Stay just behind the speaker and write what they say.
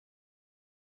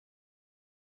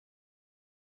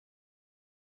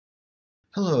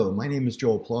Hello, my name is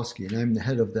Joel Plawsky, and I'm the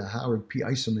head of the Howard P.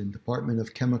 Eiselman Department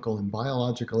of Chemical and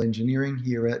Biological Engineering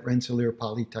here at Rensselaer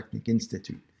Polytechnic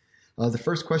Institute. The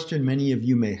first question many of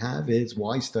you may have is,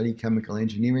 why study chemical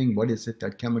engineering? What is it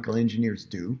that chemical engineers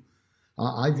do?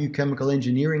 I view chemical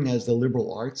engineering as the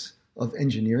liberal arts of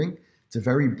engineering. It's a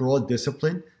very broad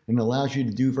discipline and allows you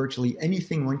to do virtually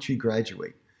anything once you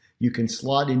graduate. You can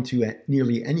slot into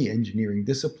nearly any engineering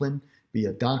discipline, be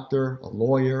a doctor, a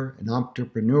lawyer, an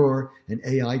entrepreneur, an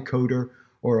AI coder,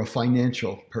 or a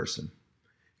financial person.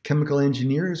 Chemical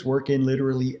engineers work in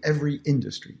literally every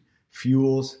industry: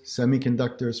 fuels,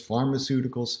 semiconductors,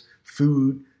 pharmaceuticals,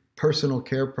 food, personal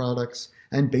care products,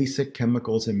 and basic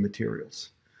chemicals and materials.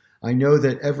 I know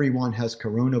that everyone has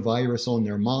coronavirus on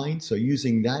their mind, so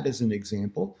using that as an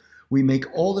example, we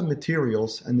make all the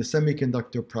materials and the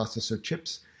semiconductor processor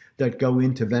chips that go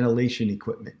into ventilation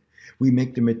equipment. We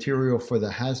make the material for the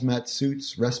hazmat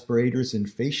suits, respirators, and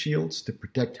face shields to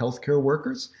protect healthcare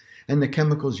workers, and the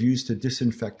chemicals used to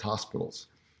disinfect hospitals.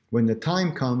 When the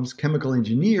time comes, chemical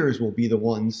engineers will be the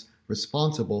ones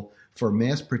responsible for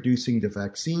mass producing the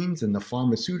vaccines and the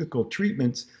pharmaceutical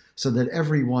treatments so that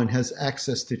everyone has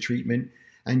access to treatment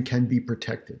and can be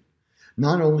protected.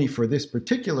 Not only for this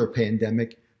particular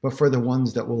pandemic, but for the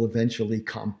ones that will eventually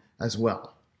come as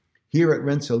well. Here at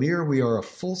Rensselaer, we are a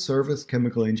full-service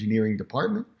chemical engineering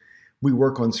department. We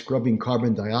work on scrubbing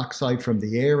carbon dioxide from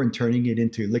the air and turning it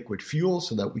into liquid fuel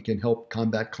so that we can help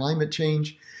combat climate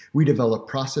change. We develop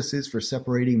processes for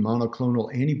separating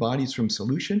monoclonal antibodies from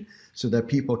solution so that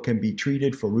people can be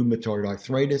treated for rheumatoid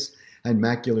arthritis and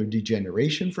macular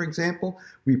degeneration, for example.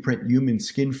 We print human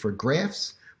skin for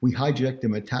grafts. We hijack the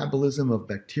metabolism of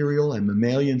bacterial and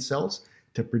mammalian cells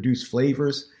to produce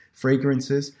flavors,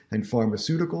 fragrances, and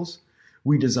pharmaceuticals.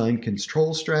 We design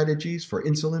control strategies for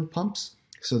insulin pumps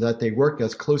so that they work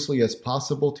as closely as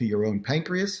possible to your own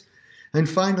pancreas. And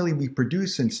finally, we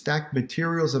produce and stack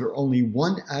materials that are only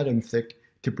 1 atom thick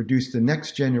to produce the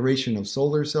next generation of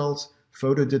solar cells,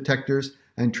 photodetectors,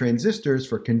 and transistors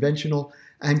for conventional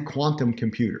and quantum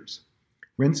computers.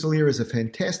 Rensselaer is a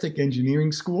fantastic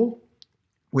engineering school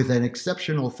with an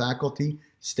exceptional faculty,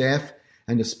 staff,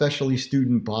 and especially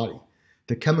student body.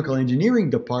 The chemical engineering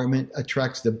department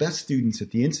attracts the best students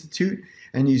at the institute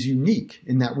and is unique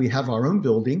in that we have our own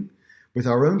building with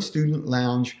our own student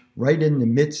lounge right in the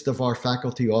midst of our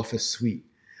faculty office suite.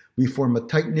 We form a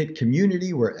tight-knit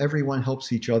community where everyone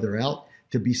helps each other out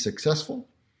to be successful.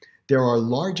 There are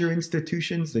larger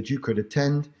institutions that you could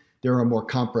attend. There are more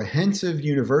comprehensive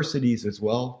universities as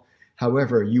well.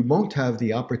 However, you won't have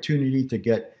the opportunity to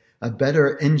get a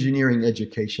better engineering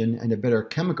education and a better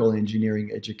chemical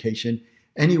engineering education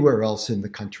anywhere else in the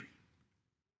country.